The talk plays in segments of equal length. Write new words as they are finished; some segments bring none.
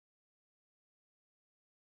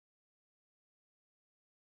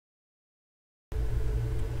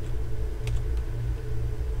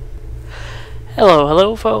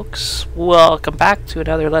Hello folks, welcome back to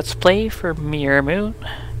another Let's Play for Mirrormoon.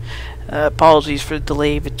 Apologies for the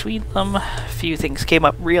delay between them. A few things came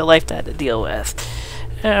up real life that I had to deal with.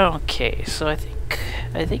 Okay, so I think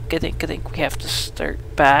we have to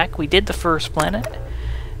start back. We did the first planet.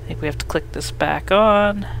 I think we have to click this back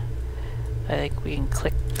on. I think we can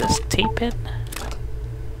click this tape in.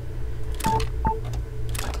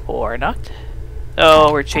 Or not.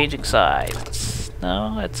 Oh, we're changing sides.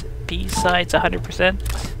 No, it's B side's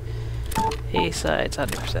 100%. A side's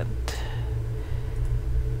 100%.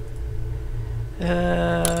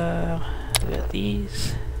 We got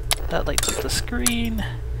these. That lights up the screen.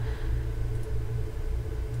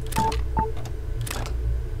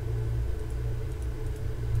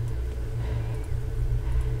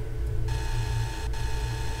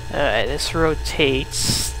 Alright, this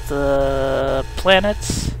rotates the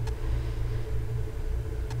planets.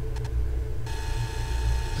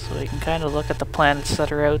 So we can kind of look at the planets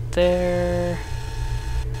that are out there.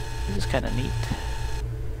 This is kind of neat.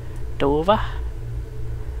 Dova.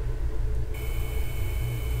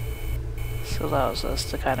 This allows us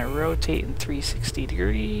to kind of rotate in 360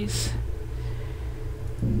 degrees.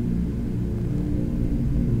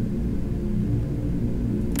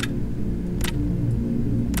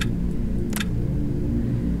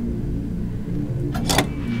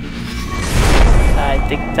 I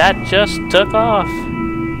think that just took off.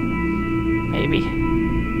 Maybe.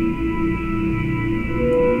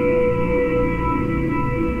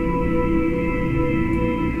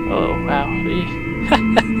 Oh wow. I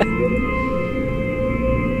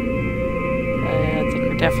think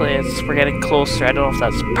we're definitely, we're getting closer. I don't know if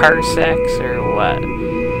that's parsecs or what.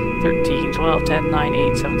 13, 12, 10, 9,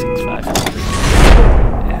 8, 7, 6, 5, 4, 3.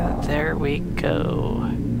 And there we go.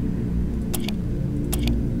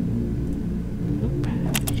 Oop.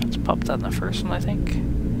 Let's pop that in the first one, I think.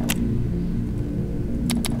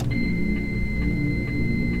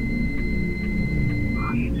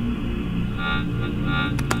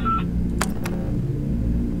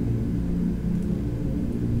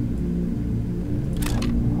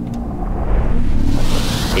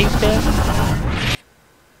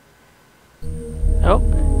 Oh,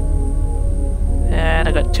 and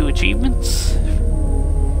I got 2 achievements,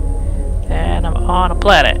 and I'm on a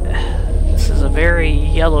planet. This is a very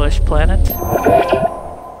yellowish planet. It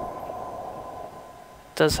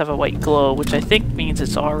does have a white glow, which I think means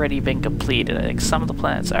it's already been completed. I think some of the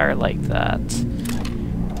planets are like that.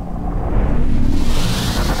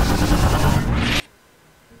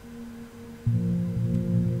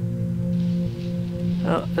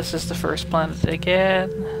 Oh, this is the first planet again.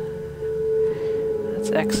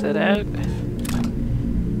 Let's exit out.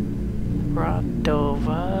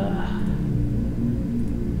 Rondova.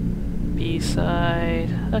 B-side.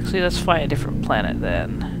 Actually, let's find a different planet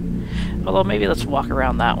then. Although maybe let's walk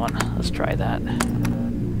around that one. Let's try that.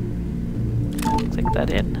 Click that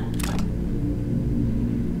in.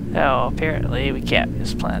 Oh, apparently we can't.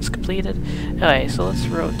 This planet's completed. Okay, so let's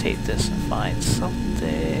rotate this and find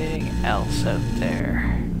something else out there.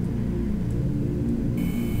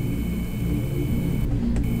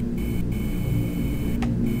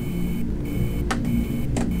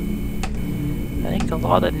 I think a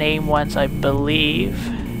lot of the named ones, I believe,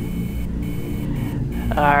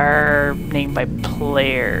 are named by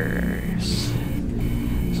players.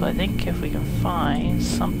 So I think if we can find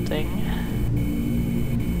something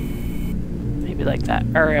maybe like that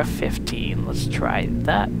RF-15, let's try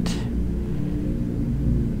that.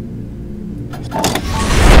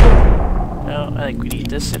 No, I think we need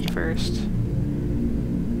this in first.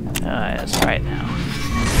 Alright, let's try it now.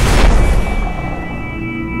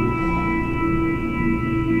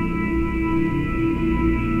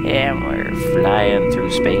 And we're flying through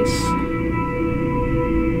space.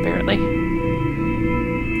 Apparently.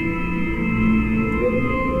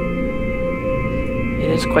 It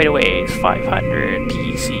is quite a ways, 500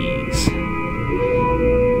 PCs.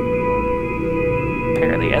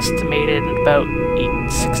 Apparently estimated at about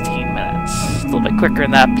 16 minutes. A little bit quicker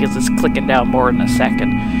than that because it's clicking down more in a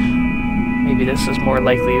second. Maybe this is more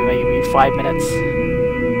likely, maybe 5 minutes.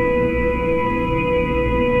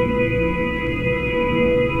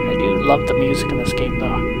 I do love the music in this game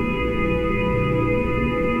though.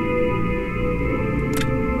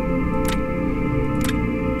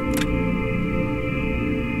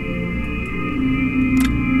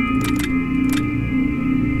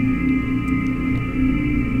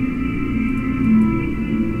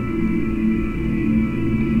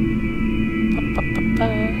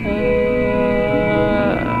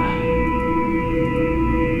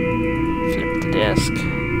 Flip the disc.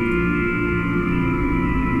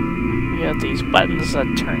 We got these buttons that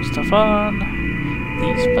turn stuff on.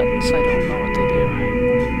 these buttons, I don't know what they do.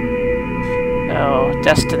 Oh,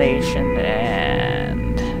 destination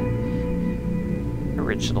and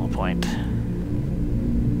original point.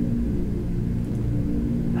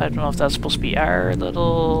 I don't know if that's supposed to be our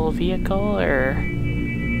little vehicle or...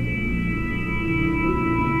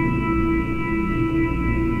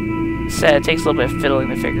 Said it takes a little bit of fiddling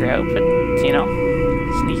to figure out, but you know,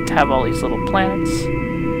 it's neat to have all these little planets.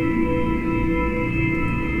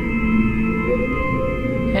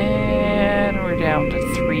 And we're down to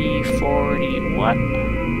 341.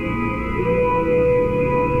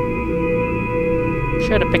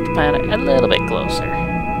 Should have picked the planet a little bit closer.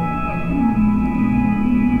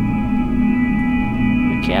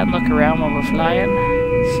 We can look around when we're flying,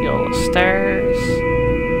 see all the stars.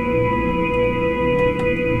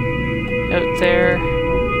 Out there.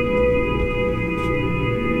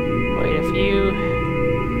 Quite a few.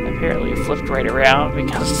 Apparently flipped right around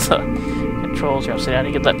because the controls are upside down.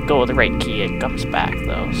 You can let go of the right key, it comes back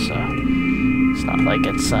though, so it's not like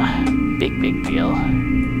it's a big deal.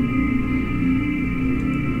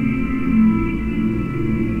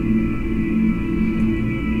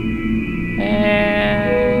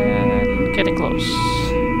 And getting close.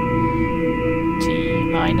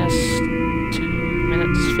 T-minus 2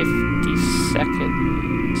 minutes 50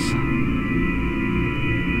 seconds.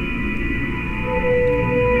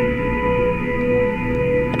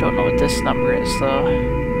 I don't know what this number is though.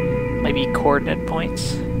 Maybe coordinate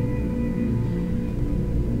points.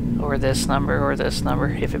 Or this number,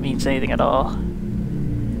 if it means anything at all.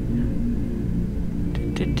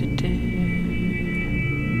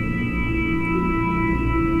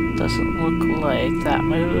 Doesn't look like that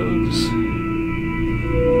moves.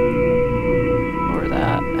 Or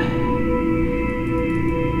that.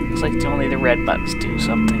 Looks like only the red buttons do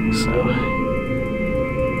something, so...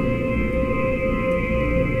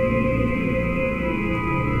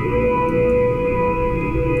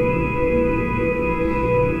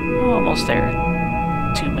 Almost there.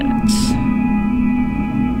 2 minutes.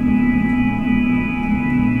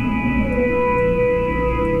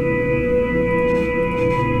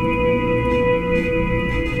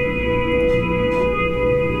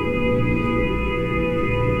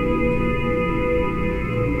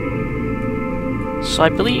 So I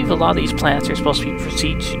believe a lot of these planets are supposed to be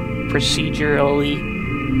procedurally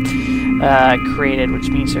created, which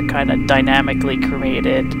means they're kind of dynamically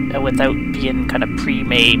created without being kind of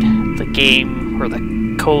pre-made. The game or the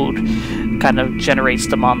code kind of generates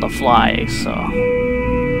them on the fly, so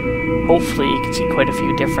hopefully you can see quite a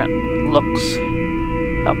few different looks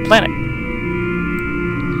of planet.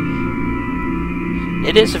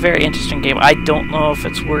 It is a very interesting game. I don't know if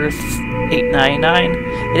it's worth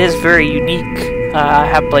 $8.99. It is very unique. I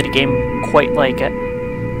haven't played a game quite like it.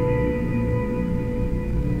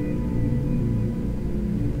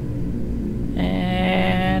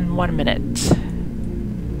 And 1 minute.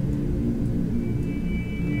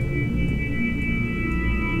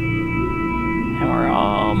 And we're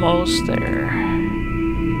almost there.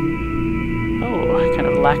 Oh, I kind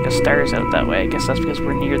of lack of stars out that way. I guess that's because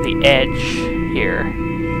we're near the edge here.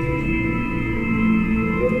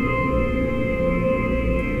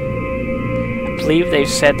 I believe they've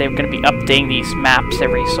said they're going to be updating these maps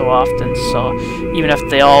every so often, so even if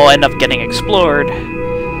they all end up getting explored,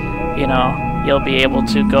 you know, you'll be able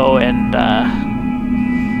to go and,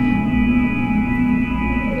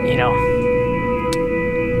 you know,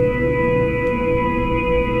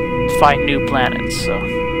 find new planets, so.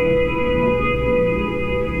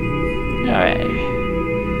 Alright.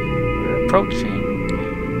 We're approaching.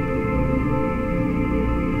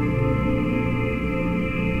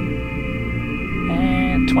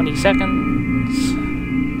 20 seconds,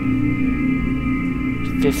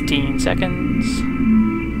 15 seconds,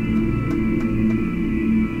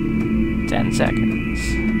 10 seconds,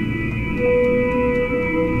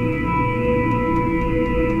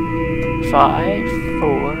 5,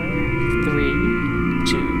 4, 3,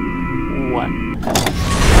 2, 1.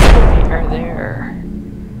 We are there.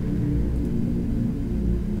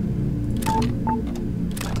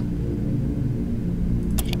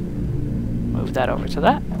 Move that over to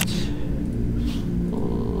that.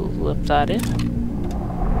 Flip that in.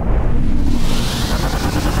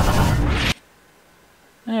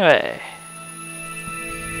 Anyway.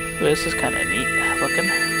 Ooh, this is kind of neat looking.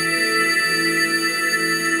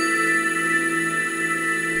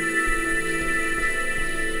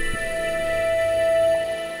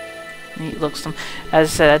 Neat looks. As I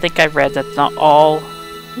said, I think I've read that not all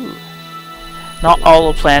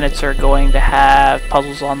the planets are going to have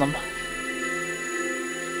puzzles on them.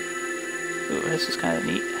 Ooh, this is kind of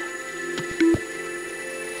neat.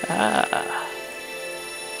 Ah.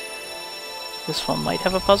 This one might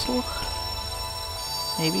have a puzzle.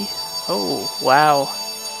 Maybe. Oh, wow.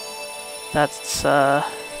 That's,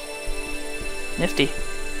 nifty.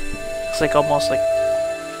 Looks like almost like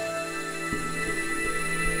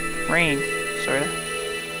rain, sorta.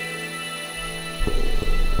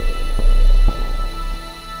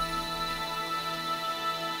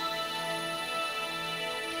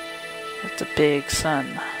 That's a big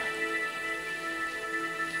sun.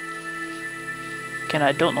 Again,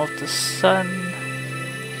 I don't know if the sun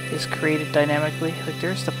is created dynamically. Like,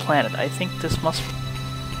 there's the planet. I think this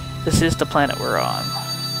is the planet we're on.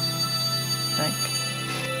 I think.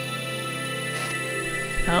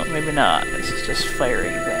 No, maybe not. This is just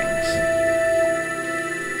firing things.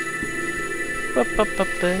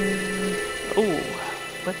 Oh,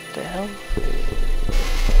 what the hell?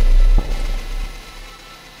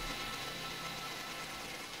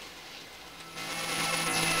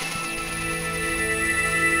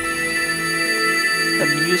 The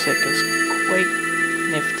music is quite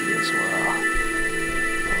nifty as well.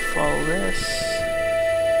 I'll follow this.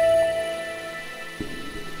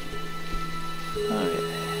 Okay.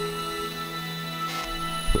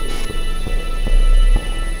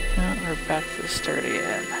 Now we're back to the start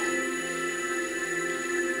again.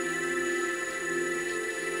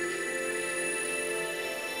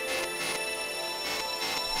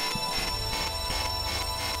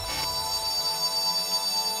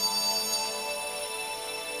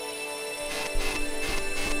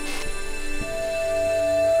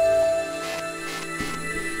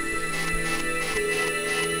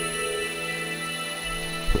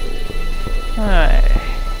 Alright.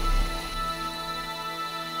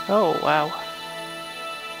 Oh, wow.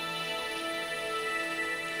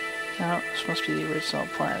 Now, this must be the original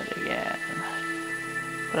planet again.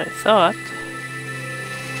 But I thought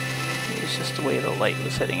it was just the way the light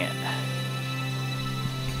was hitting it.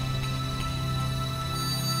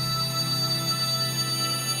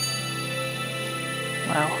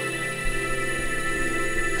 Wow.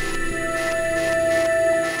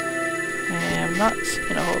 I'm not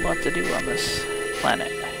seeing a whole lot to do on this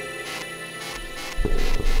planet.